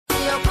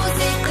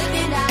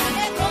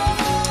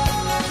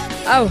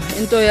Aw,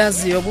 into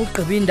yaziyo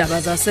ukugqiba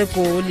indaba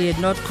zaseGoli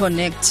and not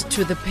connect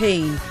to the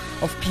pain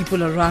of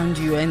people around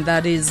you, and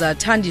that is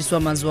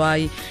Thandiswa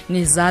Mazwai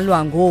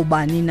nizalwa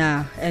ngobani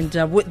na, and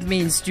with me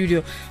in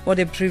studio, what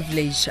a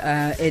privilege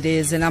it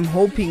is, and I'm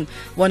hoping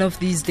one of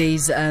these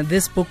days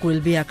this book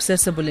will be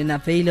accessible and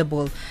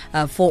available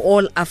for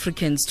all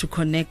Africans to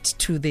connect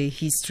to their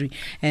history,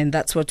 and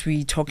that's what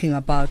we're talking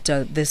about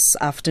this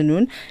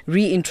afternoon.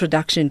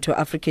 Reintroduction to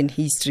African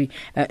history,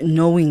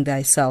 knowing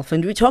thyself,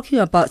 and we're talking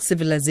about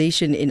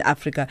civilization in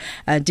Africa.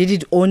 Did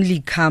it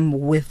only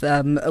come with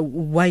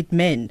white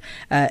men?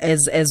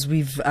 As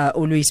we've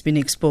always been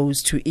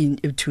exposed to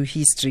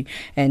history.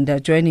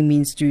 And joining me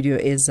in studio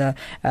is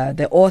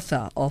the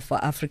author of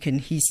African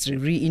History,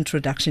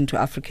 Reintroduction to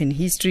African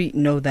History,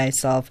 Know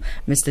Thyself,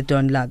 Mr.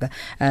 Don Laka.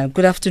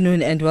 Good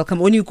afternoon and welcome.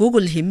 When you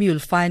Google him, you'll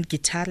find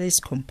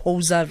guitarist,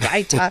 composer,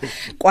 writer,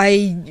 but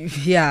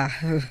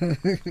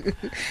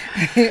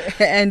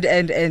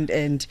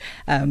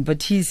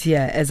he's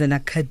here as an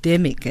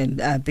academic,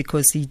 and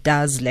because he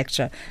does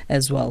lecture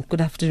as well.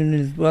 Good afternoon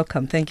and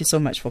welcome. Thank you so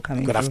much for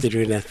coming. Good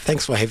afternoon.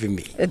 Thanks for having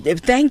me.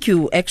 Thank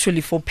you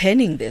actually for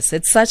penning this.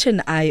 It's such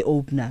an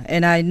eye-opener.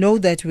 And I know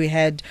that we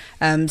had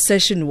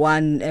session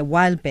one a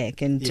while back,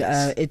 and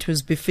yes, it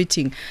was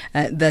befitting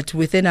that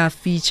within our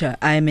feature,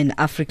 I Am an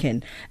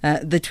African,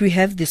 that we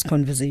have this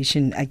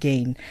conversation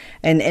again.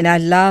 And I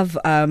love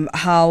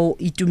how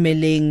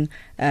Itumeleng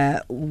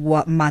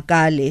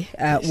Magale,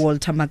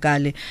 Walter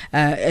Magale,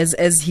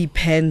 as he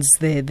pens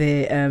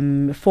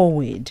the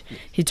foreword,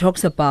 he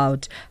talks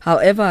about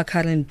however our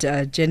current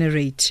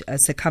generate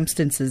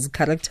circumstances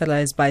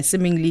characterized by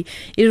seemingly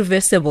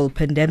irreversible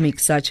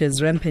pandemics such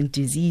as rampant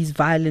disease,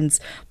 violence,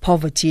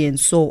 poverty, and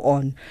so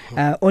on,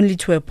 only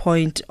to a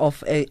point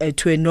of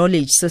to a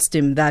knowledge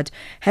system that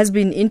has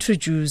been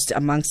introduced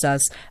amongst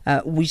us,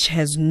 which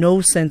has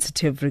no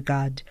sensitive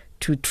regard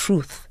to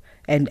truth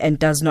and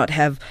does not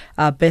have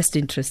our best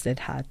interest at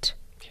heart.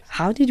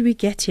 How did we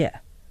get here?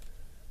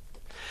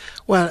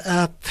 Well,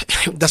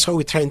 that's why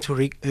we're trying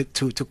to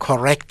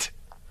correct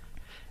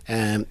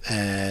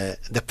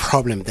the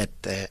problem that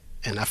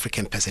an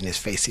African person is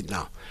facing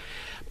now.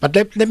 But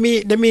let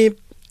me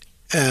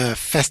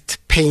first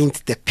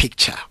paint the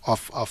picture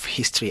of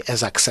history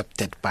as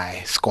accepted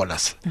by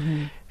scholars.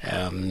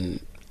 Mm-hmm.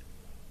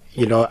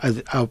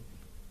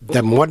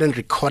 The modern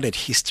recorded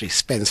history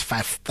spans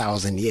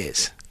 5,000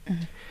 years.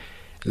 Mm-hmm.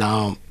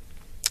 Now,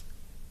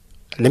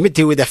 let me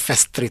deal with the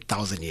first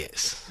 3,000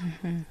 years.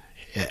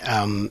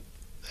 Mm-hmm.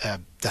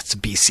 That's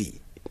BC.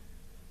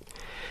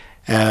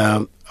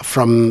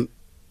 From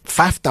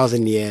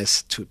 5,000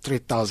 years to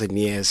 3,000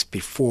 years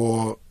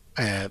before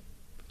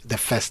the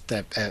first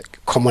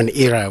common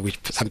era, which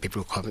some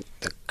people call it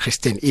the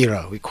Christian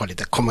era, we call it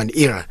the common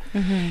era,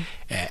 mm-hmm,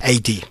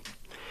 AD.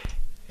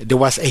 There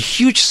was a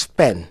huge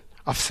span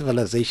of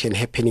civilization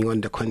happening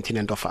on the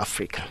continent of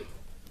Africa.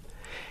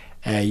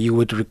 You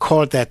would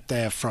recall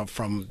that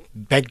from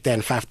back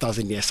then,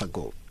 5,000 years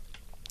ago,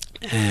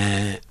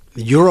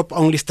 Europe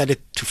only started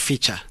to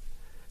feature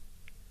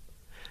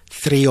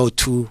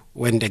 302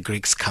 when the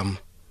Greeks come.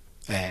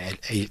 A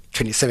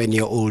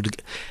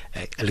 27-year-old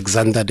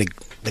Alexander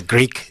the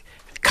Greek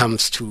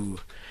comes to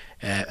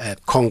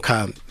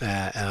conquer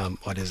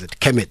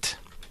Kemet.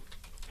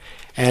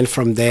 And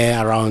from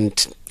there,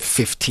 around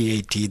 50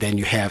 AD, then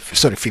you have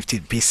 50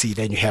 BC,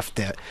 then you have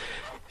the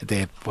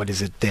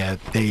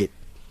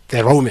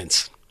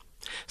Romans.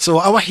 So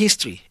our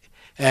history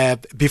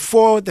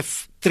before the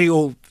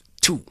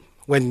 302,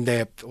 when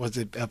the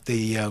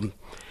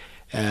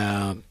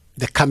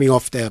coming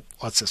of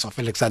of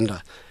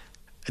Alexander,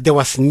 there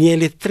was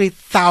nearly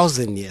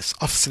 3,000 years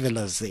of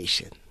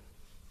civilization,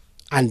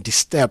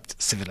 undisturbed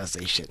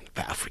civilization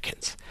by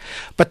Africans.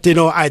 But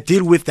I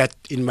deal with that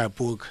in my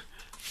book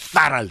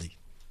thoroughly.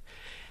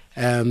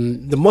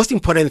 The most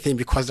important thing,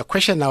 because the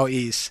question now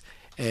is,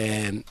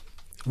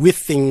 we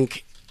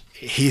think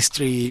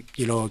history,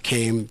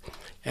 came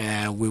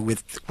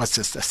with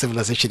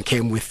civilization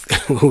came with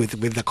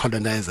with the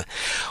colonizer.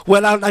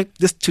 Well,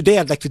 today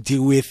I'd like to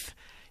deal with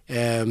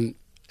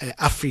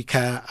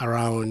Africa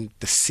around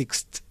the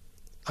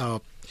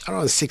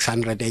around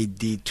 600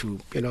 AD to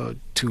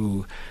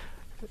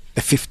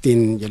the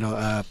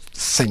 15th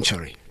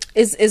century.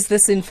 Is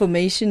this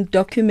information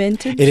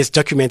documented? It is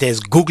documented.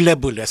 It's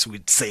Googleable, as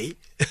we'd say.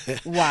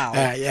 Wow.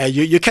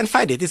 You can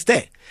find it. It's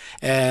there.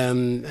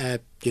 I'm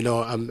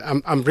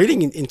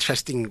reading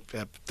interesting.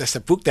 There's a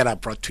book that I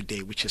brought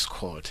today, which is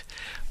called.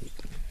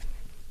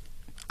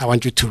 I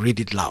want you to read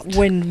it loud.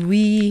 When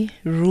We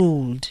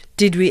Ruled.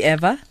 Did we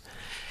ever?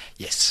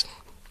 Yes.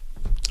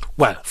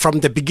 Well, from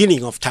the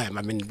beginning of time,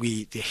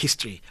 the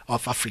history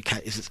of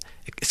Africa is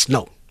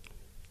known.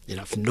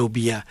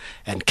 Nubia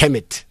and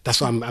Kemet. That's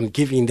why I'm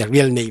giving the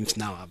real names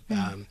now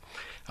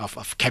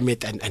of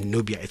Kemet and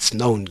Nubia. It's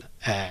known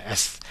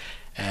as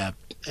the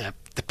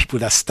people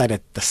that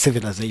started the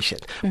civilization.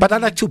 Mm-hmm. But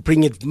I'd like to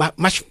bring it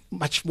much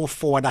more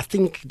forward. I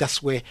think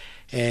that's where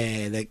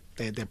the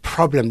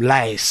problem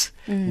lies,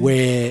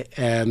 where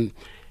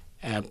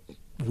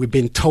we've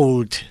been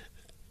told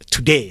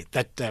today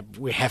that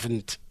we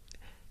haven't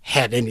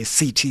had any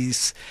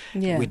cities.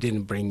 We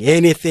didn't bring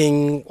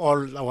anything.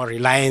 All our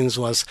reliance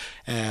was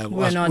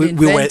we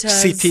were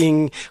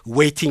sitting,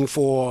 waiting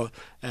for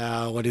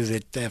for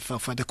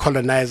the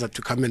colonizer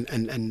to come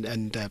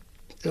and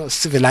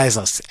civilize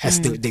us, as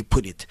they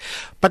put it.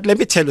 But let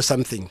me tell you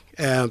something.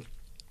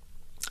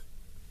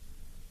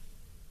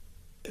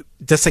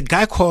 There's a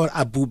guy called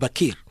Abu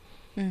Bakr.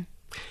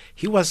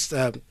 He was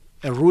a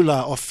ruler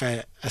of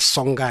a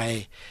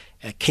Songhai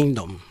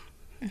kingdom,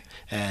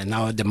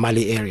 now the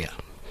Mali area.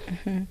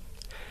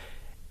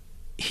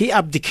 He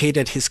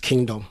abdicated his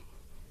kingdom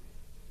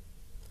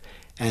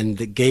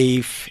and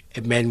gave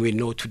a man we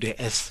know today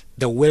as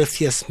the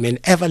wealthiest man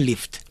ever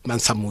lived,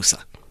 Mansa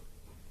Musa.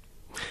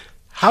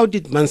 How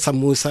did Mansa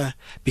Musa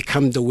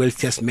become the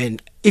wealthiest man,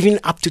 even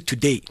up to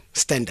today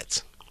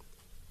standards?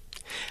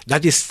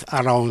 That is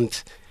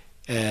around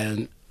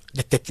the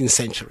 13th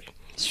century.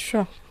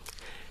 Sure.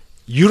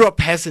 Europe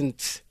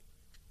hasn't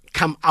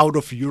come out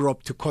of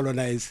Europe to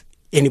colonize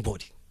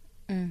anybody.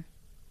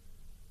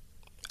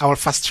 I will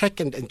fast track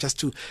and just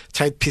to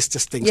try to piece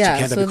these things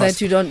together. So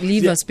that you don't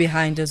leave us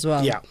behind as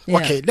well.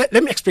 Okay, let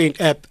me explain.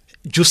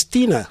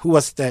 Justina, who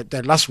was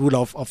the last ruler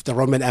of the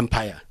Roman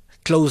Empire,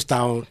 closed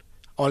down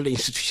all the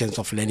institutions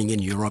of learning in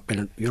Europe,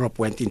 and Europe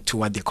went into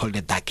what they call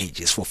the Dark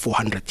Ages for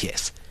 400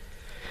 years.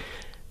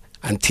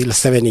 Until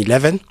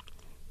 711,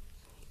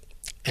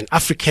 an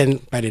African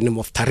by the name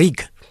of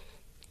Tariq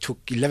took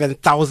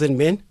 11,000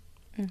 men,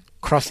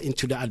 crossed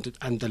into the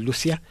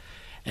Andalusia,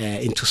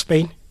 into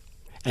Spain,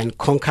 and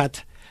conquered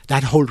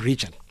that whole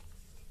region.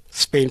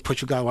 Spain,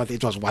 Portugal,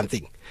 it was one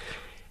thing.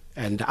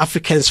 And the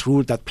Africans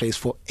ruled that place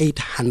for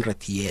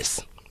 800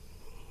 years.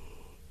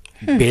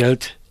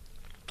 Built.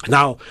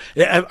 Now,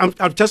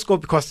 I'll just go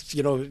because,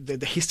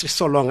 the history is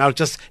so long. I'll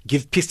just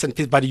give piece and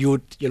piece, but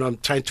I'm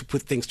trying to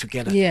put things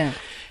together.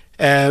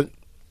 That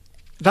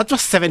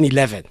was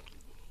 711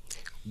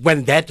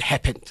 when that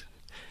happened.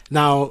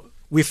 Now,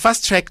 we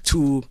fast track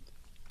to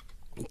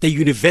the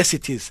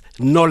universities'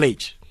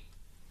 knowledge.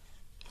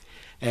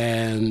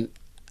 And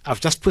I've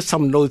just put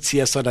some notes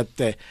here so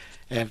that,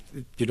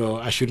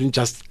 I shouldn't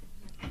just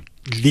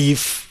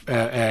leave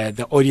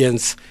the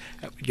audience,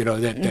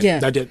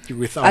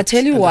 without. I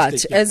tell you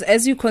what,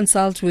 as you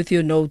consult with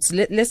your notes,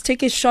 let's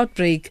take a short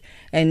break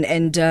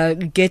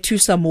and get you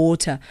some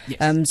water,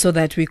 so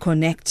that we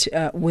connect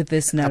with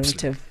this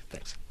narrative.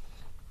 Thanks.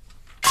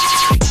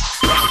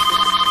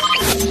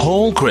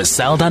 Call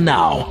Griselda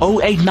now,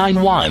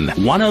 0891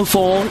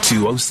 104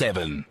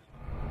 207.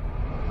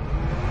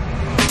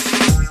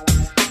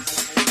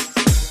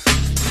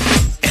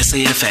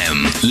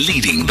 SAFM,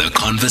 leading the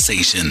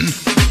conversation.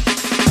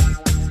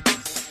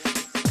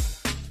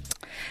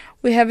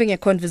 We're having a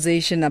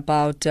conversation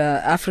about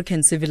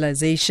African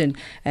civilization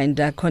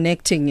and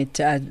connecting it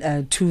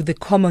to the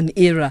common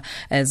era,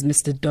 as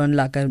Mr. Don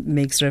Laka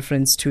makes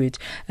reference to it.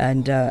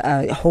 And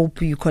I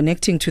hope you're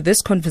connecting to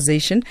this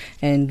conversation,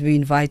 and we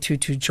invite you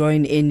to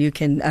join in. You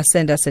can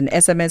send us an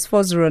SMS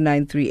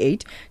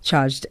 40938,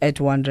 charged at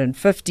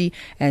 150,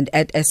 and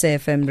at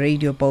SAFM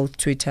Radio, both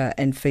Twitter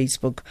and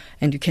Facebook.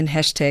 And you can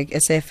hashtag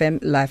SAFM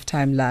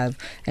Lifetime Live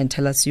and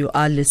tell us you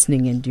are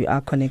listening and you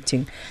are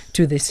connecting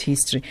to this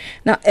history.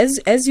 Now,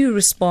 as you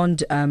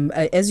respond,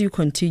 as you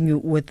continue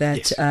with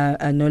that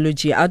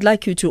analogy, I'd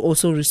like you to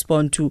also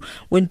respond to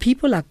when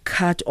people are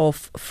cut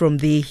off from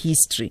their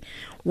history,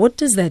 what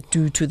does that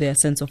do to their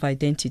sense of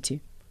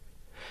identity?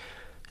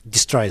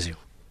 Destroys you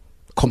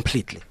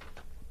completely.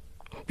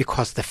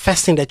 Because the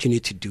first thing that you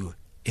need to do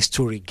is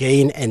to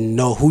regain and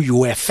know who you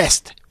were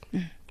first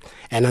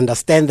and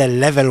understand the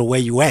level where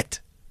you were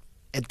at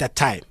that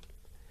time.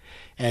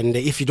 And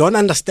if you don't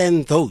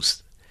understand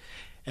those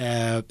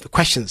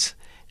questions,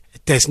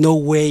 there's no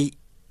way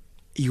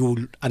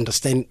you'll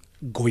understand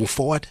going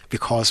forward,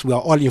 because we are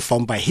all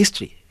informed by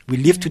history. We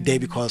live today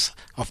because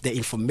of the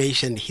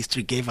information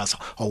history gave us,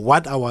 or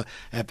what our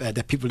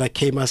the people that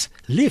came us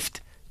lived.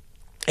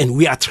 And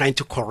we are trying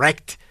to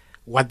correct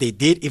what they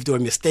did. If there were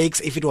mistakes,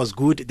 if it was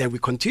good, then we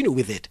continue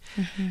with it.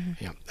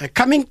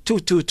 Coming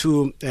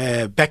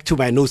to back to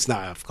my notes now,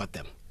 I've got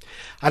them.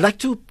 I'd like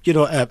to,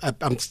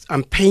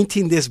 I'm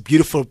painting this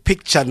beautiful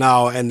picture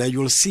now, and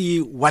you'll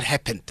see what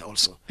happened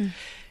also.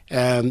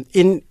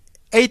 In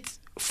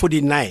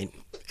 849,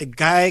 a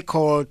guy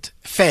called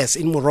Fez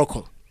in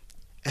Morocco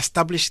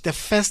established the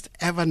first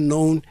ever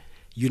known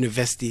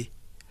university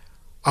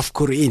of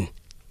Quran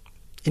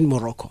in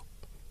Morocco.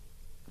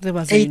 There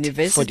was a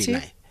university?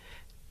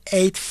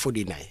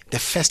 849, the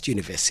first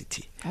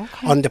university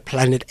on the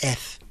planet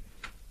Earth.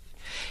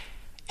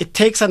 It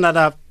takes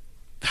another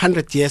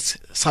 100 years,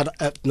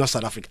 not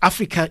South Africa.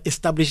 Africa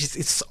establishes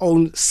its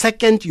own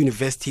second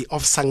university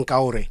of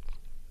Sankaure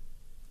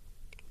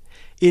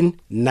in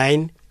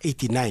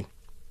 989,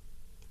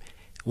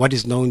 what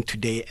is known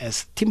today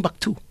as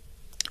Timbuktu.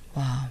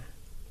 Wow.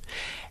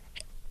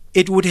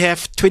 It would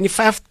have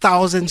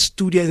 25,000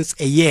 students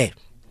a year.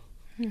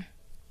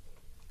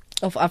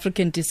 Of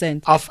African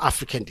descent.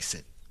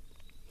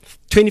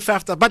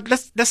 25,000. But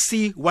let's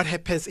see what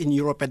happens in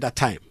Europe at that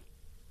time.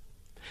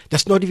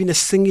 There's not even a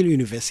single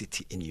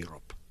university in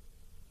Europe.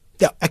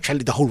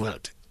 Actually, the whole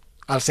world.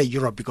 I'll say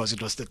Europe because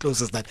it was the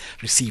closest that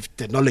received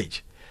the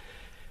knowledge.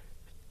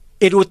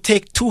 It would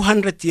take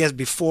 200 years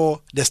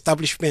before the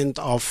establishment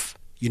of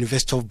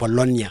University of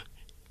Bologna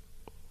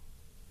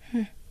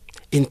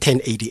in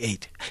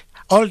 1088.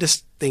 All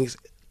these things,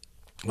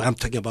 what I'm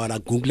talking about, are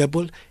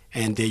Googleable,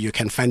 and you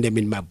can find them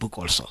in my book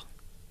also.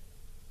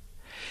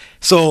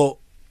 So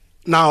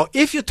now,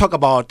 if you talk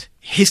about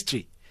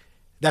history,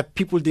 that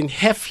people didn't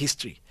have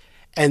history,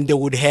 and they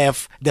would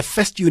have the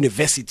first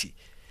university,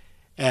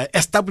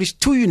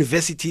 established 2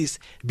 universities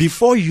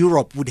before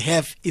Europe would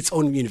have its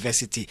own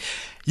university.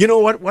 You know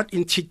what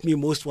intrigued me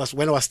most was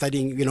when I was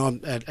studying,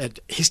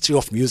 history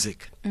of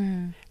music.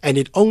 And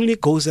it only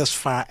goes as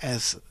far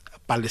as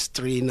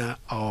Palestrina,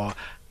 or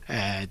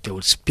they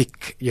would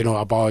speak,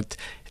 about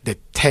the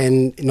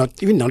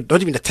not even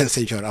the 10th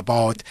century,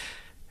 about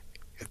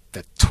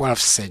the 12th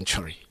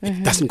century.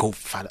 It doesn't go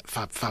far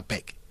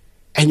back.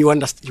 And you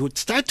would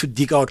start to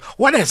dig out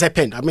what has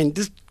happened. I mean,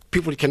 these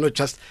people cannot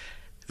just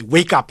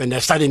wake up and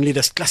suddenly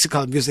there's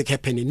classical music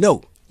happening.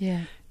 No.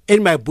 Yeah.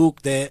 In my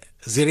book, the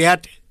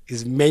Ziriat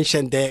is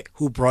mentioned there,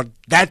 who brought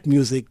that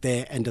music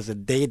there, and there's a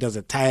date, there's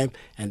a time,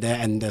 and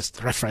there's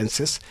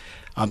references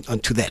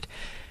onto that.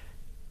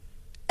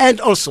 And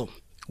also,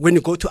 when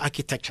you go to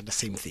architecture, the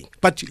same thing.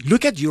 But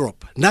look at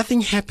Europe.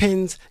 Nothing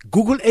happens.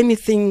 Google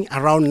anything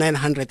around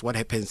 900, what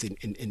happens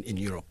in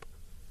Europe.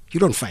 You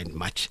don't find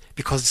much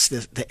because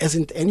there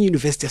isn't any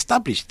university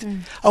established.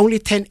 Only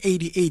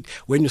 1088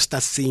 when you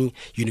start seeing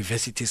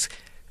universities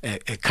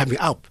coming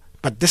up.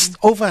 But this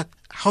over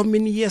how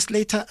many years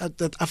later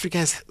that Africa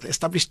has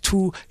established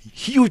 2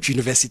 huge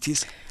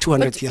universities,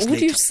 200 years later.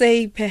 Would you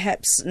say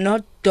perhaps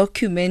not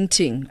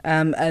documenting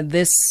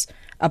this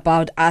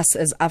about us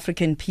as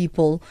African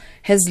people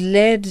has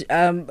led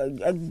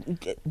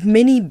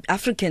many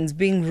Africans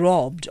being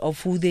robbed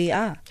of who they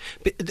are?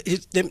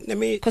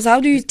 Because how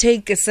do you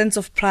take a sense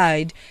of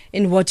pride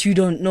in what you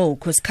don't know?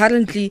 Because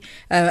currently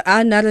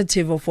our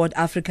narrative of what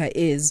Africa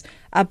is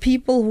are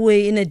people who were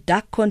in a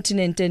dark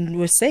continent and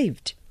were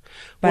saved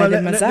by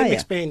the Messiah. Let me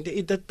explain.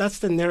 That's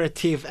the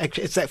narrative.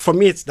 Actually, for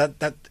me, it's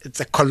it's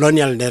a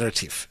colonial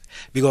narrative.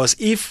 Because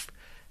if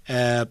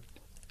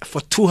for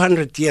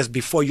 200 years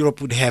before Europe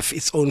would have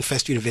its own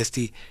first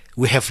university,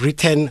 we have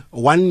written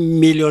 1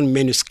 million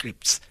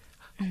manuscripts.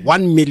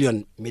 1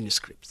 million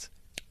manuscripts.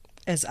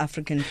 As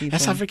African people.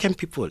 As African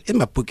people. In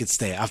my book, it's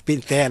there. I've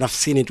been there and I've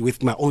seen it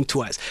with my own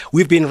 2 eyes.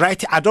 We've been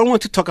writing. I don't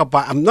want to talk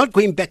about, I'm not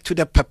going back to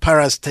the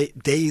papyrus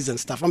days and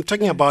stuff. I'm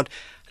talking about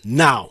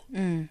now,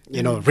 in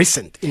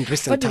recent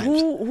times. But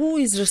who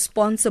is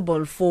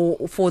responsible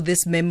for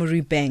this memory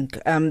bank,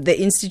 the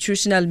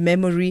institutional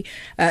memory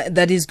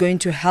that is going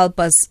to help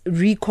us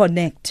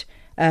reconnect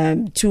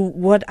to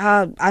what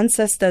our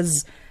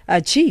ancestors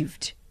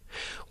achieved?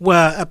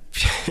 Well,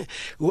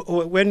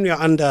 when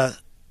you're under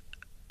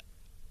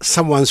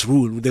someone's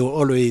rule, they will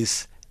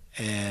always,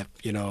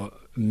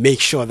 make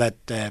sure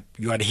that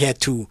you adhere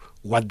to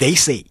what they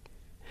say.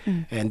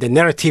 And the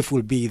narrative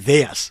will be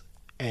theirs.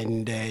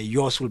 And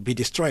yours will be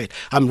destroyed.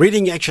 I'm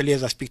reading actually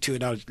as I speak to you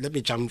now. Let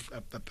me jump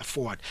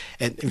forward.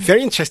 A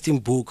very interesting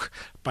book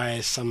by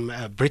some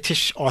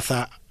British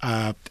author,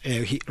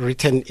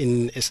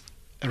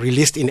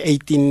 released in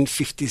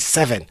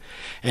 1857,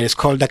 and it's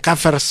called The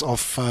Kafirs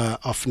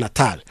of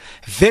Natal.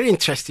 Very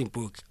interesting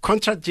book,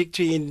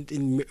 contradictory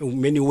in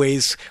many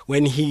ways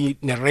when he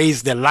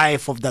narrates the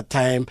life of that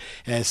time,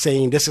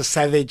 saying this is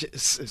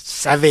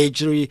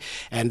savagery,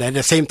 and at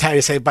the same time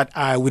he says, but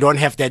we don't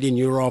have that in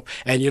Europe.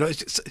 And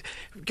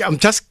I'm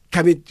just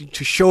coming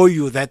to show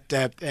you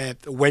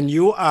that when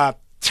you are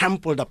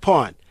trampled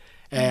upon,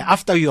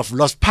 after you have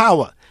lost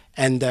power,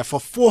 and for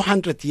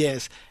 400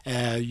 years,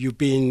 you've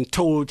been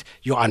told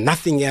you are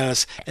nothing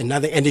else, and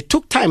it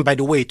took time, by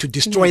the way, to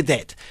destroy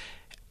that.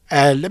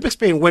 Let me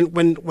explain.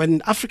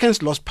 When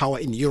Africans lost power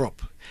in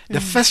Europe,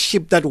 the first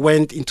ship that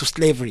went into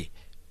slavery,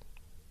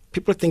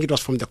 people think it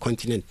was from the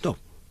continent. No,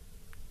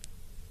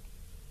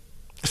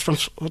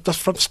 it was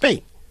from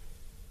Spain.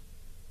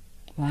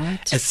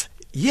 What?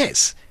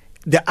 Yes,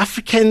 the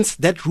Africans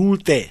that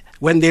ruled there,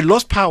 when they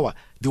lost power,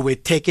 they were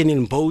taken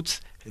in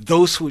boats.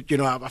 Those who,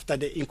 after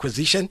the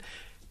Inquisition,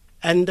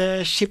 and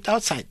shipped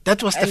outside.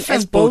 That was the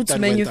first boat that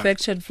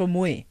manufactured from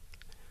where?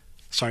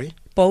 Sorry?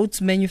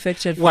 Boats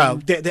manufactured from... Well,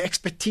 the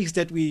expertise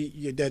that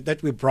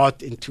we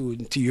brought into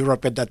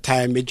Europe at that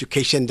time,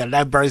 education, the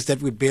libraries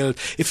that we built.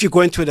 If you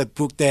go into that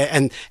book there,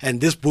 and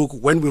this book,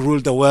 When We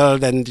Ruled the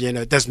World, and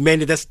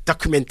there's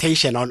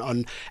documentation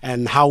on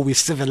and how we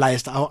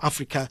civilized, how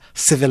Africa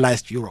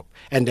civilized Europe.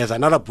 And there's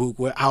another book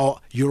where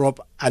how Europe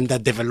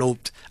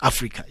underdeveloped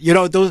Africa.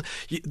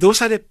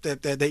 Those are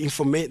the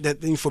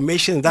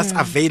information that's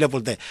available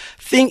there.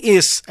 Thing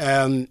is,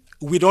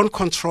 we don't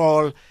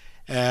control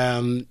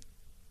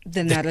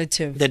The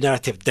narrative,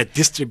 the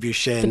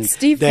distribution. But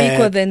Steve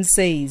Biko then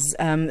says,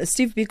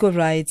 Steve Biko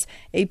writes,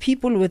 a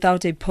people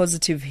without a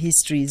positive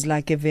history is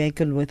like a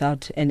vehicle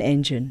without an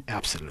engine.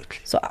 Absolutely.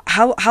 So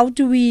how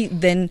do we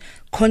then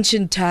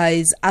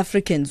conscientize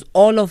Africans,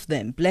 all of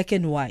them, black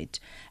and white,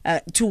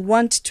 to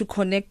want to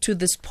connect to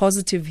this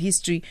positive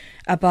history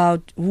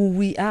about who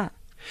we are?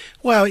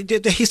 Well,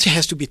 the history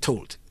has to be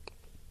told.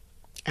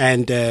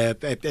 And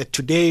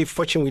today,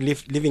 fortunately,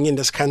 living in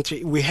this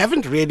country, we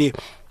haven't really...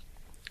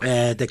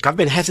 the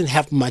government hasn't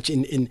had much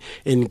in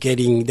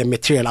getting the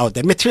material out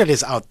there. Material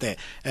is out there.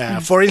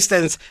 For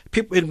instance,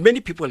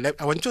 many people,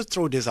 I want to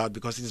throw this out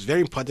because it's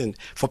very important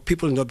for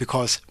people to know,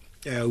 because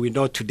we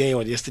know today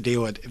or yesterday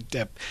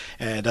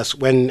that's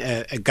when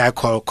a guy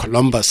called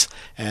Columbus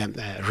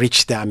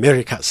reached the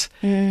Americas.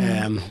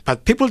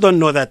 But people don't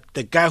know that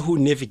the guy who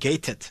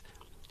navigated,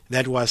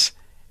 that was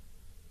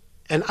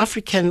an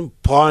African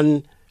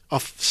born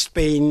of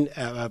Spain,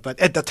 but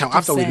at the time,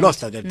 after we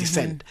lost that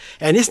descent.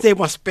 And his name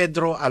was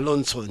Pedro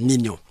Alonso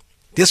Nino.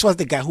 This was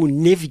the guy who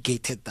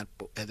navigated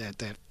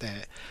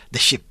the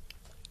ship.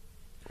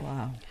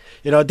 Wow.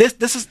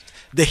 This is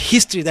the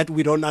history that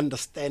we don't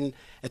understand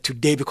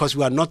today because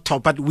we are not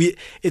taught. But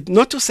it's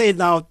not to say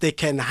now they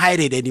can hide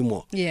it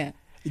anymore. Yeah.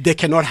 They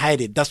cannot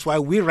hide it. That's why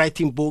we're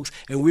writing books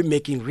and we're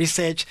making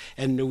research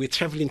and we're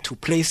traveling to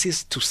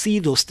places to see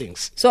those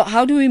things. So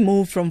how do we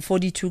move from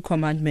 42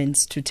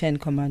 commandments to 10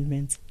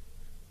 commandments?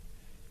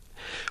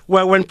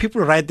 Well, when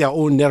people write their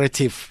own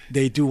narrative,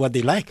 they do what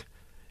they like.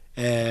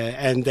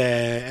 And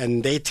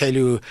they tell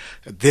you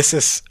this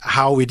is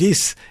how it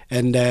is,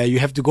 and you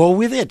have to go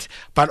with it.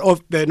 But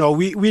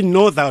we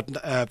know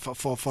that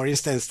for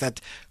instance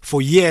that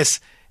for years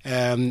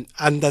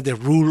under the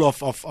rule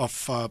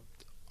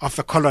of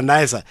a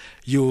colonizer,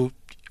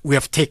 we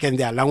have taken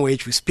their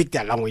language. We speak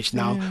their language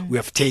now. We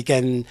have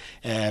taken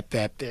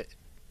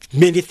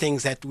many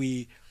things that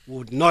we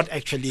would not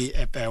actually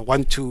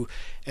want to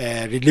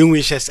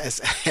relinquish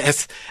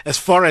as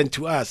foreign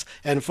to us.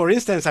 And for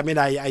instance, I mean,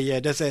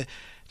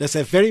 there's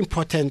a very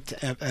important.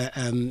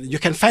 You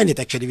can find it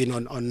actually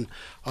even on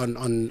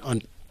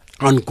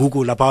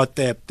Google about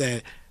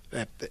the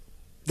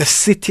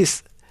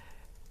cities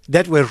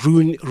that were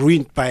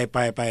ruined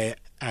by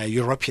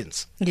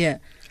Europeans. Yeah.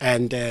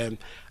 And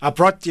I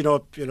brought,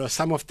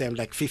 some of them,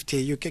 like 50.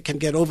 You can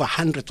get over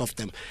 100 of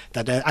them.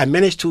 That I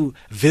managed to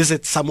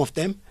visit some of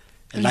them.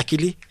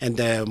 Luckily, and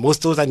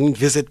most of those I didn't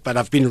visit, but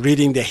I've been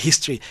reading their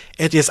history.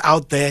 It is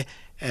out there.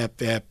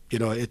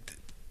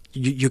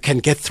 You can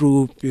get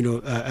through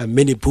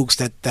many books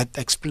that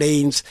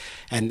explains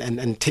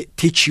and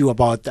teach you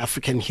about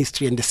African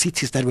history and the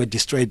cities that were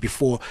destroyed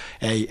before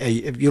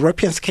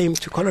Europeans came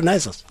to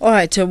colonize us. All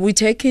right, we're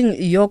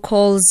taking your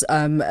calls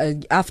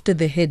after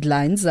the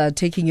headlines,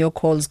 taking your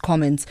calls,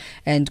 comments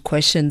and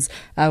questions.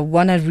 I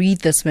want to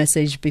read this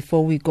message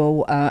before we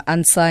go.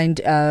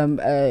 Unsigned,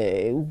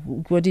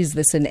 what is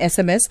this, an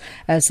SMS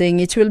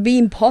saying it will be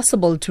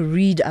impossible to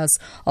rid us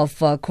of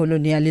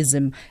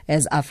colonialism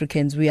as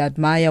Africans. We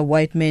admire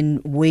white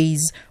men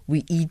ways.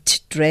 We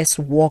eat, dress,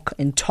 walk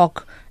and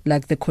talk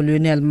like the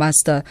colonial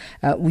master.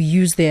 We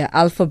use their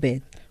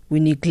alphabet. We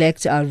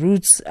neglect our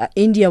roots.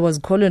 India was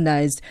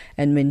colonized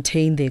and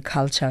maintain their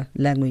culture,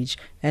 language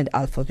and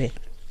alphabet.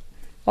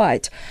 All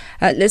right,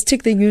 let's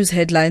take the news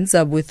headlines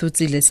with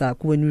Utsile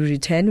Saku. When we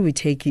return, we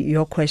take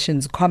your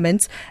questions,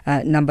 comments.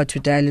 Number to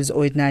dial is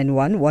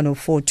 0891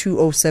 104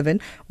 207.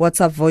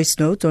 WhatsApp voice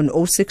note on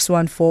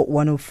 0614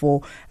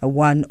 104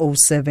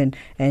 107.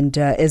 And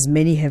as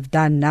many have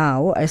done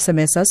now,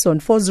 SMS us on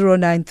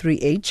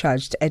 40938,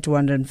 charged at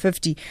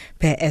 150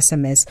 per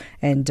SMS.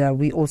 And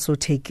we also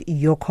take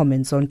your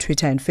comments on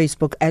Twitter and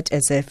Facebook at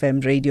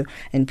SAFM Radio.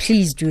 And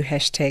please do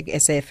hashtag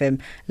SAFM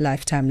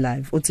Lifetime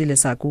Live. Utsile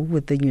Saku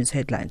with the news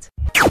headlines.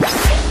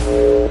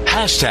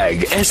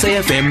 Hashtag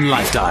SAFM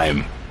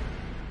Lifetime.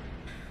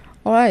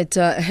 All right,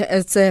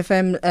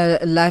 SAFM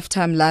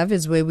Lifetime Live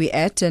is where we're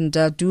at, and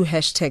do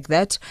hashtag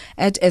that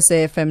at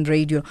SAFM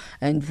Radio,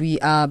 and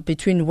we are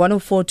between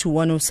 104 to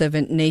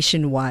 107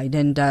 nationwide.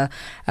 And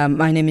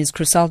my name is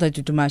Crisalda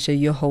Dudumasha,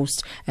 your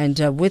host,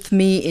 and with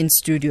me in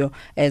studio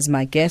as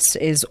my guest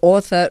is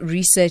author,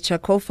 researcher,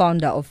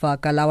 co-founder of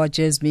Kalawa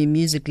Jazmee,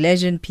 music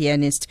legend,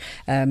 pianist,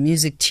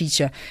 music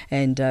teacher,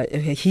 and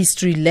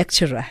history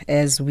lecturer,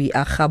 as we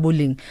are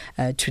khabuling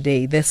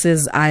today. This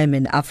is I Am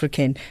an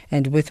African,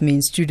 and with me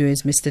in studio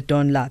is Mr.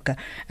 Don Laka,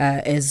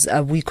 as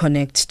we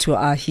connect to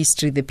our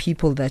history, the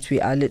people that we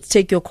are. Let's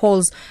take your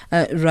calls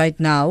right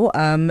now.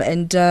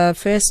 And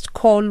first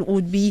call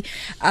would be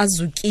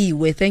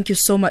Azukiwe. Thank you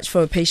so much for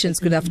your patience.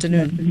 Good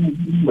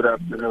afternoon. Good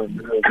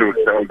afternoon.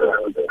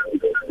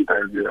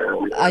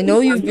 I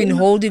know you've been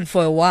holding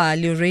for a while.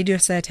 Your radio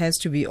set has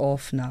to be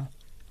off now.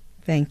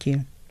 Thank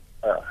you.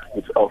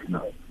 It's off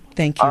now.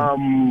 Thank you.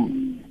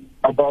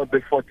 About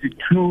the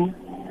 42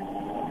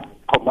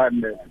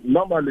 commandment.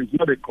 Normally, it's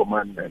not a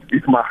commandment.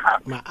 It's my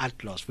heart. My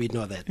outlaws, we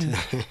know that.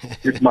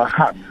 It's my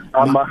heart.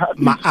 And my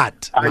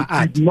heart.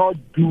 I did not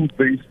do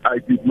this. I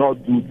did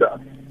not do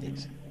that.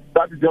 Yes.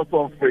 That is just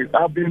one phrase.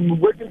 I've been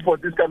waiting for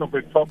this kind of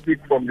a topic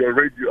from your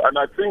radio, and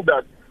I think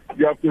that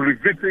you have to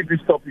revisit this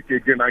topic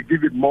again and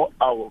give it more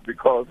hour,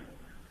 because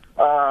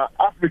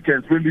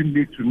Africans really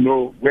need to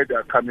know where they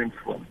are coming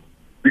from,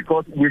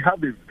 because we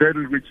have a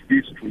very rich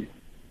history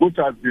which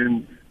has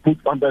been put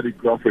under the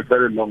ground for a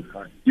very long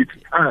time. It's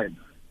time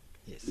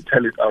to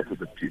tell it out to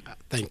the people.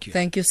 Thank you.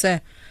 Thank you,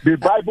 sir. The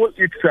Bible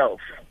itself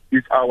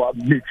is our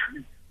myth.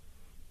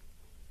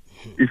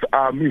 It's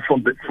our myth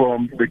from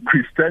the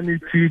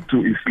Christianity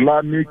to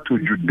Islamic to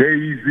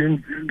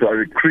Judaism to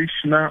Hare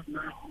Krishna.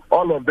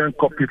 All of them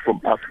copied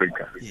from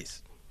Africa.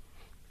 Yes.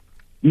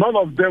 None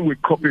of them we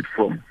copied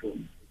from.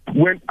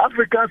 When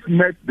Africans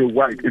met the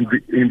white in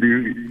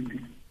the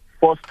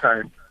first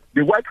time,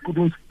 the white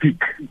couldn't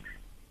speak.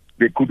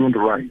 They couldn't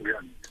write.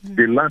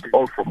 They learned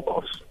all from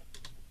us.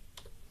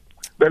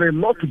 There is a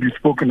lot to be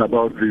spoken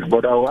about this,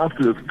 but I will have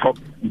to stop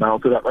now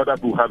so that other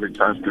people have a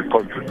chance to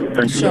contribute.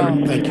 Thank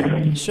you. Thank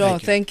you. Sure.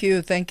 Thank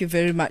you. Thank you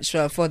very much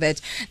for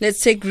that.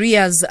 Let's take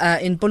Riaz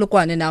in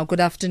Polokwane now. Good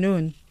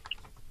afternoon.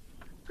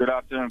 Good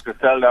afternoon,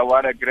 Griselda.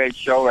 What a great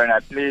show. And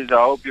please,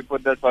 I hope you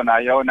put this on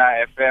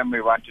Iona FM.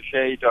 We want to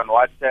share it on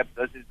WhatsApp.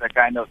 This is the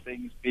kind of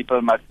things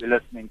people must be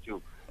listening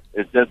to.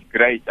 It's just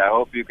great. I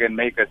hope you can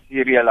make a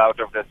serial out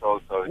of this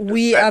also.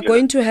 We are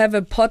going to have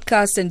a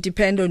podcast and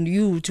depend on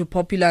you to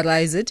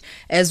popularize it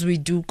as we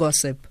do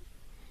gossip.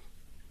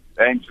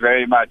 Thanks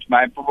very much.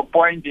 My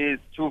point is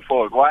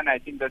twofold. One, I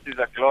think this is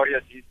a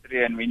glorious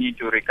history and we need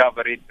to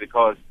recover it,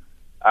 because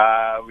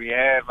we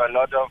have a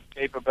lot of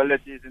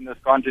capabilities in this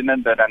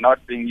continent that are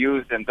not being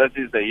used, and this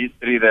is the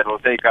history that will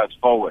take us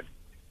forward.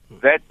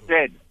 That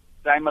said,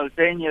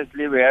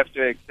 simultaneously, we have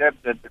to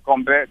accept that the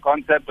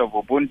concept of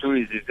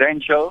Ubuntu is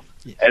essential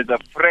as a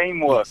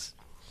framework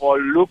for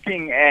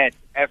looking at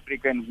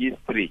African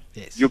history.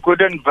 Yes. You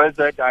couldn't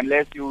visit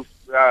unless you,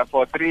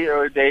 for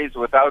 3 days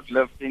without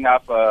lifting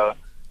up a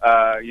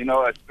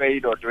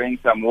spade or doing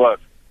some work.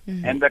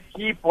 Mm-hmm. And the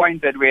key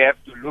point that we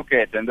have to look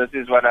at, and this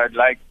is what I'd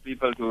like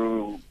people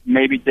to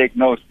maybe take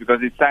notes, because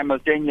it's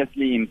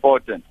simultaneously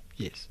important,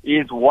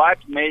 is what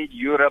made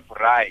Europe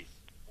rise.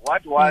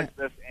 What was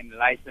this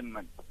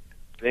Enlightenment?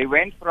 They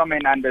went from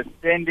an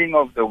understanding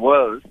of the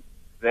world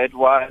that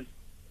was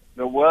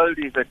the world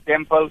is a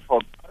temple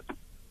for God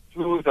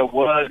to the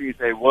world is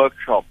a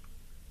workshop.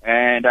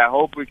 And I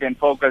hope we can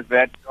focus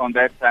on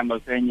that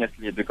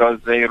simultaneously, because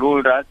they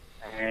ruled us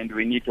and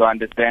we need to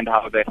understand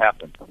how that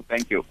happened.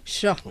 Thank you.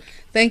 Sure.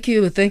 Thank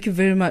you. Thank you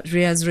very much,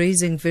 Riaz,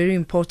 raising very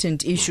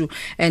important issue.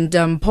 And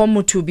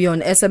Pomo to be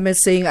on SMS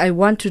saying, I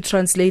want to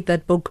translate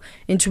that book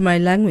into my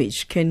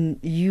language. Can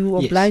you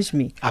oblige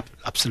me?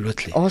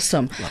 Absolutely.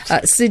 Awesome.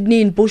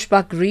 Sydney in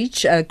Bushbuck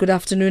Reach, good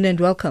afternoon and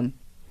welcome.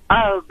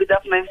 Oh, good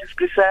afternoon, Ms.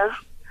 Grisel.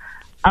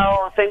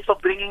 Oh, thanks for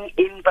bringing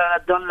in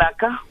Mahwetša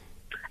Laka.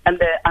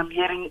 And I'm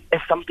hearing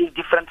something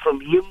different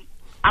from him.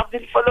 I've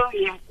been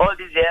following him all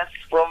these years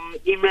from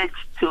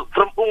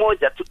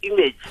Umoja to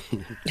image.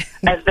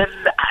 And then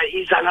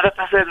he's another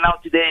person now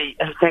today.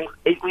 And thanks,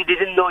 we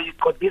didn't know you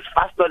got this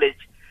vast knowledge.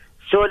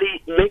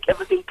 Surely make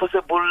everything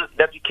possible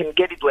that we can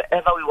get it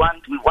wherever we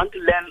want. We want to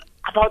learn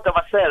about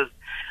ourselves.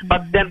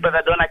 But then,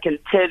 Brother Don, I can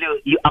tell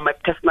you, you are my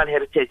personal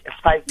heritage as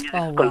far as music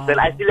is concerned.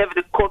 I still have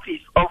the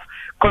copies of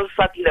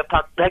Concert in the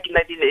Park back in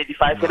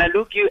 1985. When I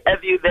look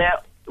have you there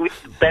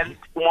with the band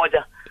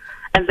Umoja,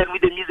 and then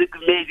with the music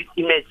we made with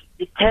image,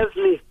 it tells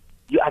me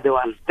you are the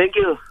one. Thank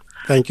you.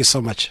 Thank you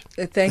so much.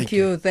 Thank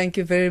you. Thank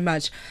you very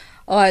much.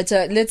 All right,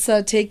 let's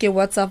take a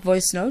WhatsApp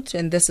voice note,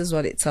 and this is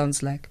what it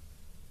sounds like.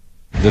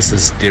 This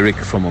is Derek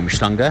from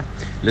Umhlanga.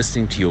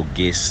 Listening to your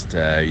guest,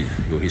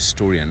 your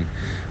historian,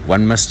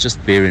 one must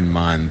just bear in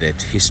mind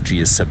that history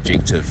is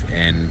subjective,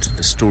 and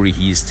the story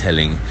he's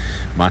telling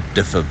might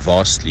differ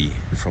vastly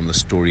from the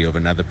story of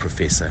another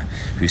professor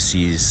who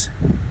sees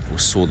or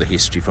saw the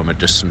history from a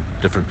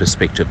different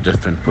perspective,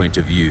 different point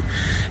of view.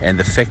 And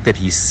the fact that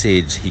he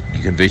said you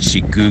can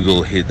virtually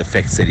Google the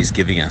facts that he's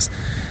giving us,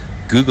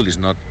 Google is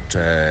not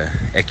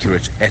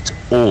accurate at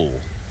all.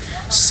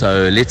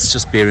 So let's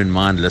just bear in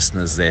mind,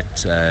 listeners,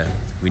 that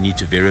we need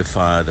to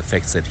verify the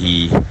facts that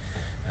he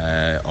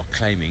are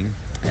claiming,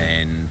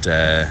 and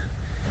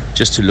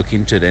just to look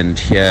into it and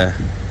hear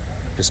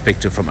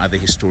perspective from other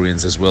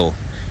historians as well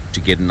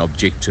to get an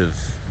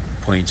objective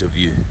point of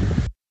view.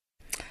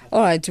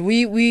 All right,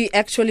 we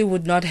actually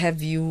would not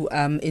have you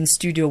in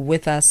studio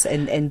with us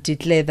and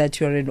declare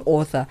that you're an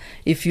author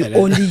if you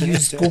only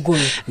used Google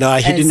no,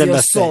 he as didn't your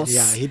understand. source.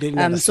 Yeah, he didn't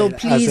understand. So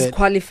please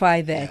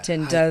qualify that.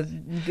 And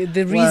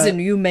the reason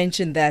you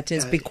mentioned that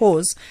is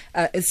because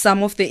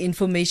some of the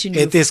information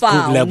you found... It is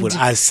Googleable.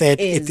 I said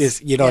it is,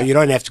 you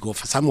don't have to go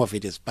for some of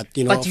it is. But,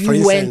 but for you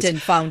instance, went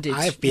and found it.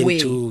 I've been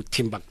to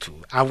Timbuktu.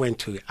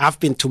 I've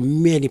been to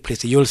many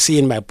places. You'll see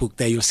in my book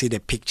there, you'll see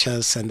the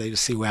pictures and you'll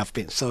see where I've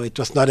been. So it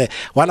was not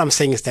what I'm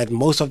saying is that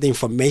most of the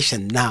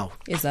information now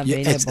is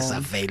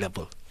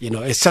available.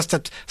 It's just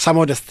that some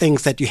of the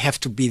things that you have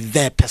to be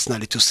there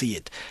personally to see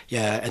it,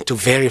 and to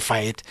verify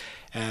it.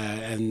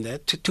 and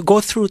to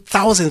go through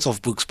thousands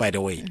of books, by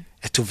the way,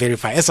 to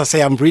verify. As I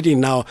say, I'm reading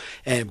now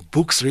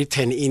books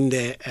written in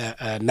the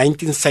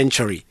 19th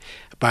century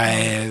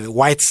by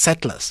white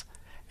settlers,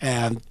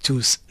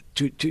 to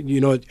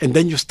and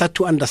then you start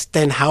to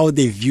understand how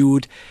they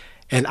viewed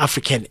an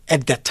African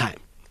at that time.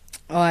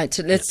 All right,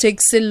 let's take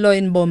Sillo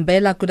in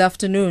Bombela. Good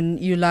afternoon.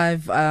 You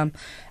live on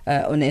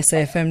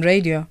SAFM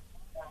Radio.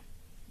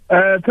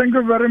 Thank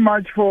you very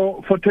much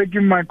for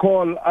taking my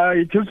call.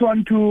 I just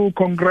want to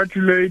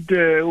congratulate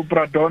Don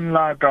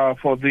Laka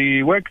for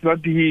the work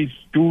that he's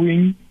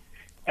doing,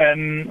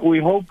 and we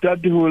hope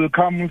that he will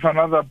come with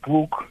another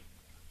book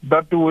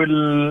that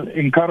will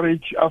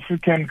encourage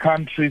African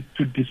countries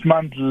to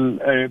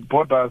dismantle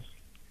borders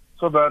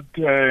so that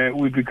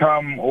we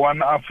become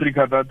one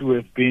Africa that we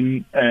have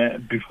been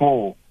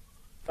before.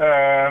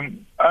 I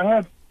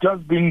have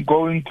just been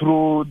going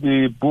through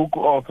the book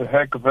of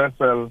Heck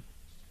Vessel,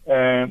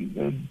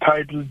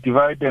 titled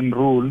Divide and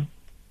Rule,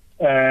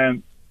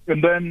 and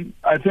then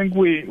I think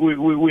we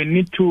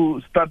need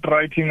to start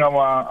writing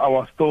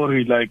our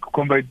story like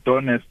Comrade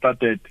Don has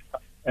started,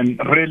 and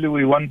really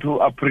we want to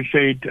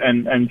appreciate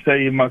and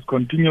say he must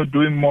continue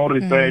doing more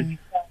research,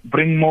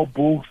 bring more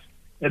books.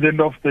 At the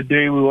end of the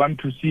day, we want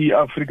to see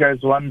Africa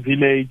as one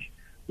village.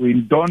 We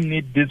don't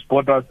need these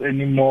borders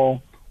anymore.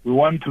 We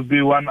want to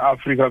be one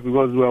Africa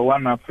because we are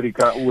one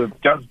Africa. We have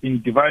just been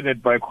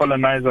divided by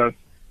colonizers.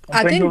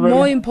 I think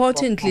more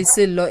importantly,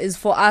 Sillo, is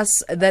for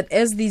us that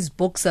as these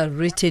books are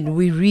written,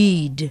 we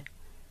read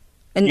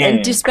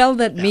and dispel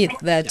that myth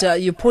that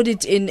you put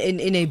it in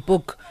a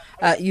book,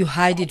 you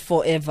hide it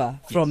forever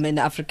from an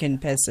African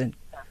person.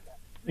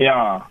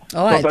 Yeah.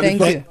 All right,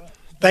 thank you.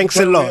 Thanks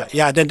a lot.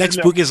 Yeah, the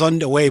next book is on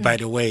the way, by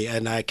the way,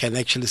 and I can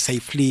actually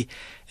safely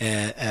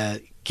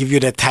give you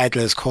the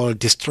title. It's called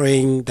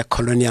Destroying the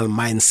Colonial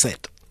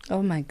Mindset.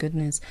 Oh, my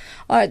goodness.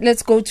 All right,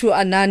 let's go to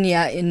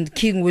Anania in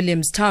King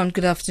Williamstown.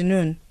 Good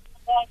afternoon.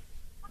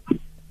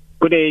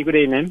 Good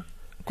evening.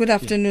 Good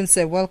afternoon,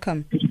 sir.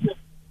 Welcome.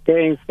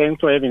 Thanks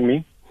for having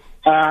me.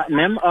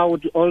 Ma'am, I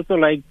would also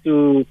like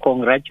to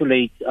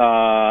congratulate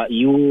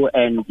you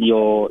and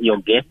your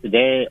guest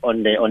there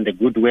on the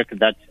good work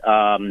that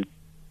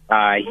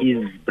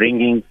he's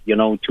bringing,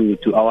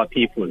 to our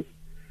people.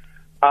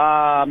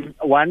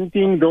 One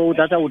thing, though,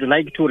 that I would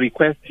like to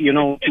request,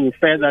 to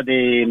further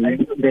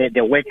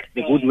the work,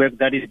 the good work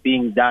that is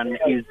being done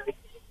is,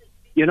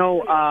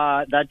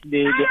 that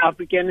the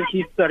African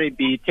history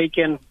be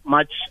taken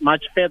much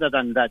further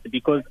than that,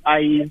 because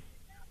I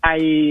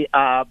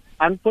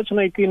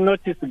unfortunately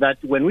noticed that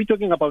when we're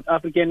talking about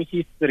African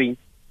history,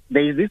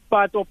 there is this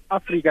part of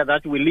Africa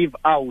that we leave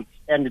out,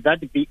 and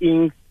that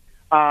being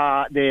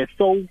the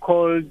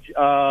so-called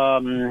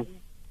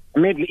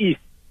Middle East.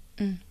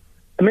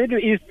 Middle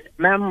East,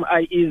 ma'am,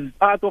 is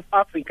part of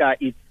Africa.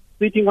 It's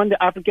sitting on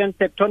the African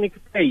tectonic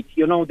plate.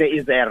 There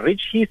is a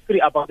rich history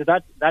about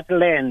that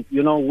land,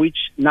 which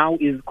now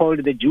is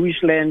called the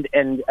Jewish land,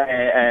 and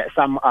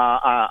some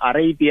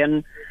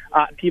Arabian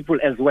people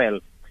as well.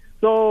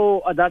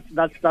 So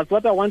that's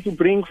what I want to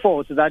bring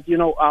forth, that,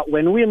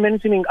 when we're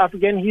mentioning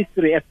African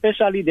history,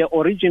 especially the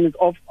origins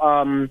of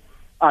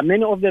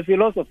many of the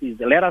philosophies,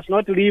 let us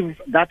not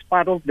leave that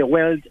part of the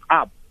world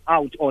out,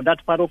 or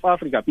that part of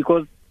Africa,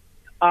 because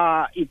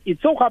it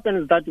so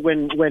happens that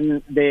when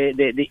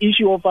the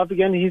issue of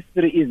African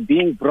history is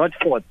being brought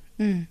forth,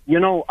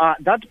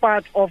 that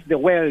part of the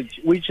world,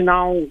 which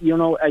now,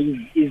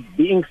 is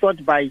being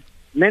sought by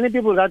many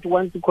people that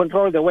want to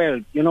control the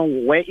world,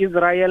 where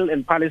Israel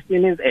and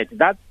Palestine is at,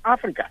 that's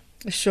Africa.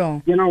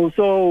 Sure.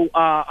 So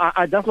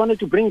I just wanted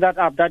to bring that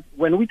up, that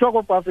when we talk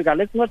of Africa,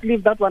 let's not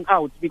leave that one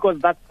out, because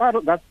that's part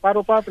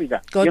of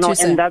Africa.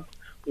 And that's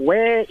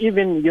where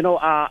even,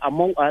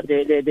 among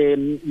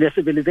the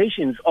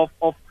civilizations of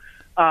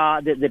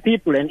the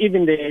people, and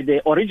even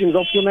the origins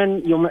of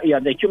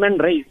the human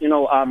race,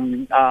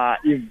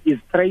 is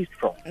traced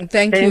from.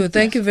 Thank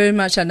you very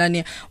much,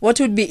 Anania. What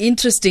would be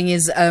interesting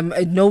is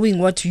knowing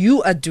what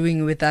you are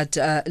doing with that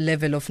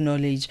level of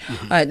knowledge.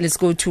 All right, let's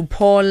go to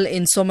Paul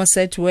in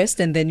Somerset West,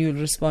 and then you'll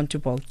respond to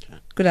Paul.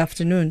 Good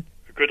afternoon.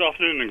 Good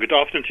afternoon, and good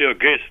afternoon to your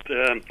guest.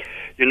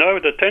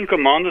 The Ten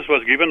Commandments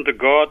was given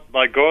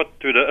by God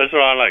to the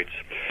Israelites.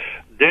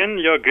 Then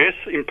your guest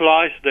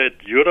implies that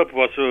Europe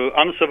was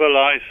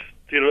uncivilized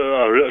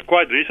till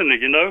quite recently.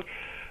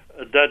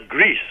 That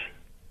Greece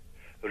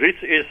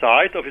reached its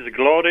height of its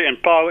glory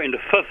and power in the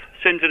 5th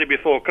century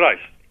before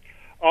Christ.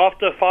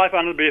 After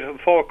 500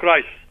 before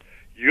Christ,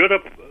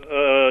 Europe,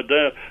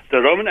 the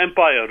Roman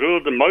Empire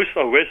ruled the most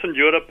of Western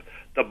Europe,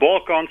 the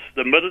Balkans,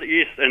 the Middle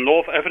East, and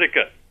North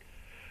Africa.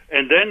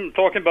 And then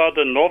talking about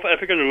the North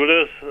African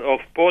rulers of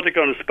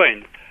Portugal and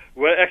Spain,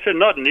 were actually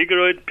not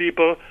Negroid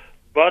people,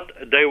 but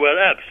they were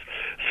Arabs.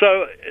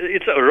 So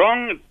it's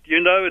wrong,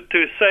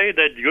 to say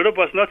that Europe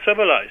was not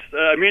civilized.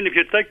 If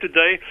you take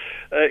today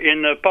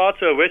in parts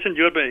of Western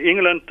Europe,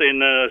 England, in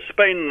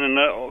Spain,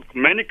 and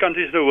many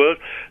countries in the world,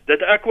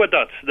 that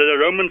aqueducts that the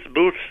Romans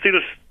built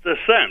still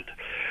stand.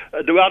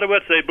 In other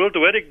words, they built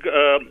very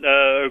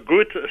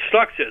good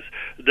structures.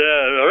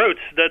 The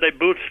roads that they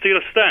built still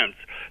stand.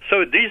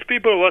 So these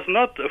people was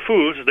not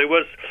fools. They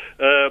was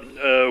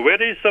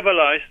very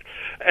civilized.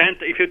 And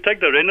if you take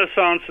the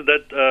Renaissance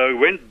that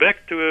went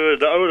back to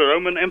the old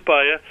Roman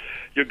Empire,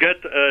 you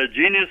get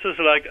geniuses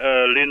like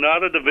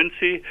Leonardo da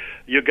Vinci.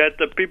 You get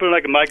people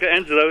like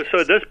Michelangelo.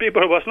 So these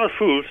people was not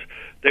fools.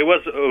 They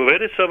was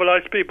very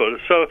civilized people.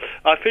 So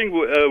I think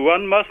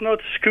one must not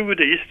skew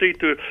the history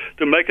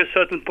to make a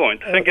certain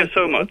point. Thank you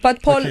so much.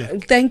 But Paul,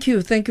 thank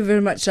you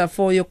very much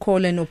for your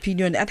call and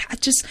opinion. And I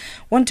just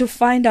want to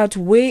find out,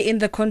 where in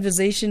the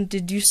conversation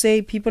did you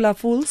say people are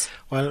fools?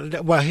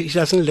 Well, he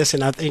doesn't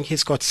listen. I think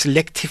he's got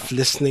selective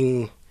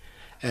listening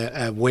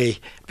way,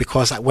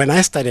 because when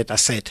I started, I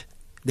said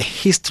the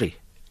history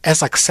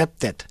as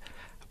accepted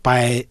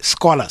by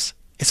scholars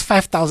is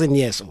 5,000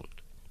 years old.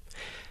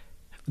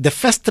 The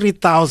first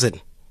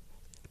 3,000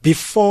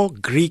 before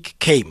Greek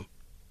came.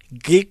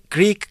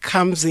 Greek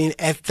comes in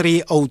at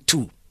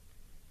 302.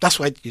 That's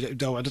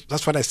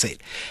what I said.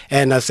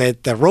 And I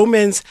said the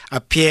Romans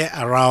appear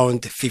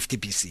around 50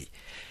 BC.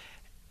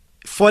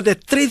 For the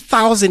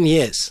 3,000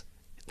 years,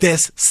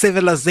 there's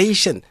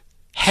civilization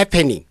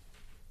happening.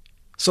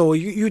 So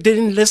you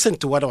didn't listen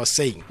to what I was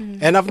saying.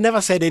 And I've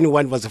never said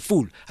anyone was a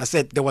fool. I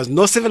said there was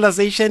no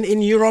civilization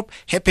in Europe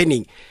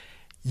happening.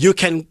 You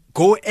can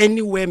go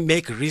anywhere,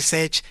 make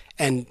research,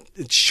 and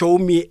show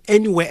me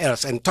anywhere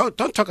else. And don't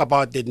talk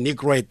about the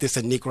Negroid this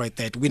and Negroid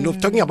that. We're not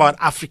talking about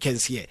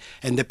Africans here.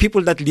 And the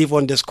people that live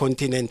on this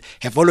continent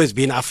have always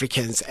been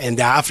Africans, and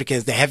they're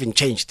Africans. They haven't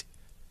changed.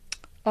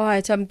 All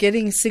right, I'm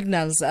getting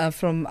signals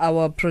from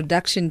our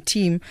production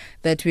team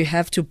that we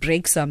have to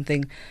break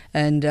something.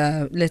 And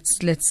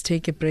let's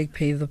take a break,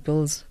 pay the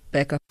bills.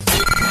 Back up.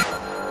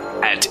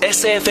 At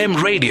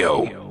SAFM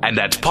Radio and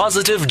at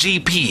Positive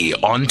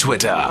GP on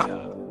Twitter.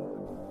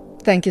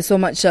 Thank you so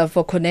much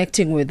for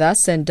connecting with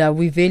us, and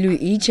we value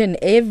each and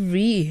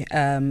every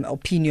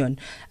opinion,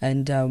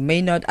 and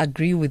may not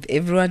agree with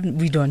everyone.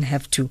 We don't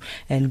have to,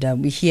 and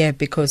we're here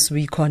because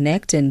we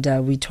connect and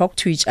we talk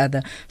to each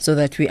other so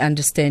that we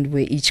understand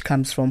where each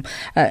comes from.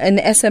 An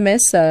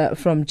SMS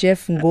from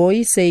Jeff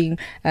Ngoy saying,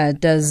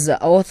 does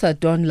author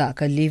Don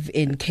Laka live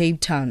in Cape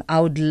Town?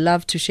 I would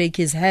love to shake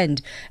his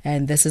hand,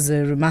 and this is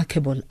a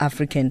remarkable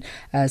African,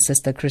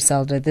 Sister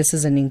Criselda. This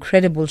is an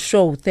incredible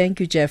show. Thank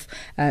you, Jeff.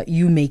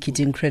 You make it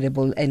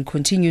incredible. And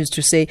continues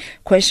to say,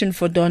 question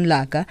for Don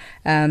Laka,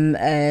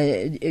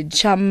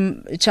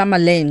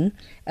 Chamaleng,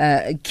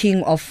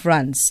 King of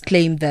France,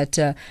 claimed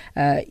that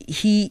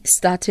he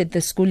started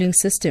the schooling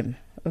system,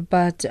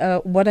 but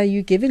what are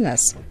you giving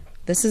us?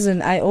 This is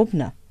an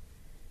eye-opener.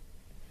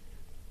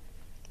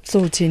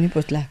 So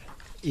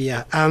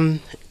yeah,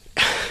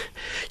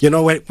 you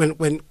know,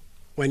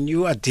 when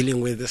you are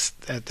dealing with this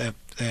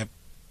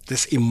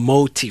this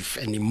emotive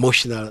and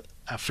emotional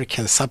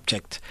African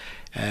subject,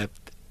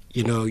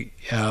 you know,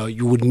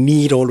 you would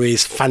need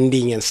always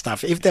funding and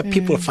stuff. If there are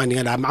people funding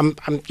it,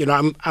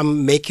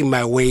 I'm making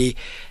my way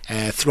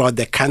throughout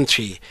the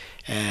country,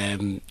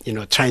 you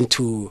know, trying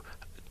to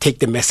take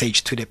the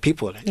message to the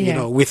people, you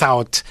know,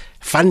 without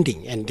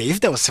funding. And if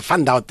there was a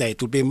fund out there,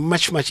 it would be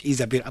much, much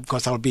easier,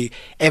 because I'll be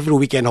every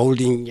weekend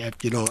holding,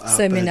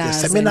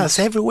 seminars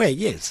everywhere,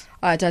 yes.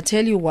 All right, I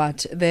tell you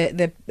what,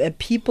 the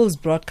People's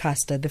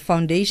Broadcaster, the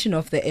foundation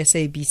of the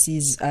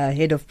SABC's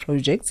head of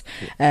projects,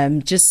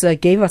 just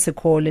gave us a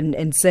call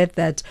and said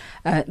that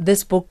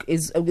this book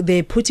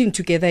they're putting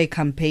together a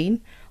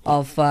campaign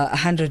of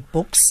 100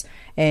 books,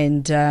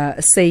 and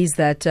says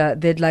that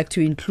they'd like to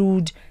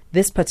include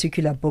this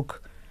particular book,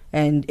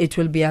 and it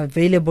will be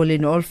available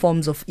in all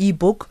forms of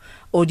ebook,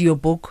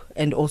 audiobook,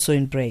 and also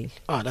in Braille.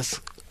 Oh,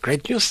 that's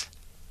great news.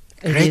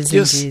 Great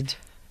news. Indeed.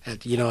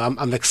 And, you know,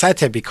 I'm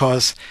excited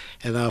because,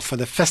 you know, for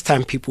the first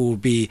time, people will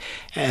be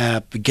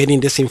getting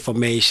this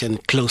information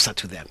closer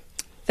to them.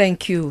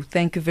 Thank you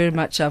very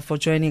much for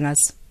joining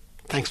us.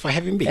 Thanks for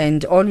having me.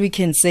 And all we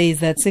can say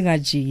is that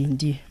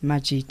singajindi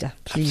majita,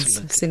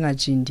 please.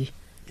 Singajindi.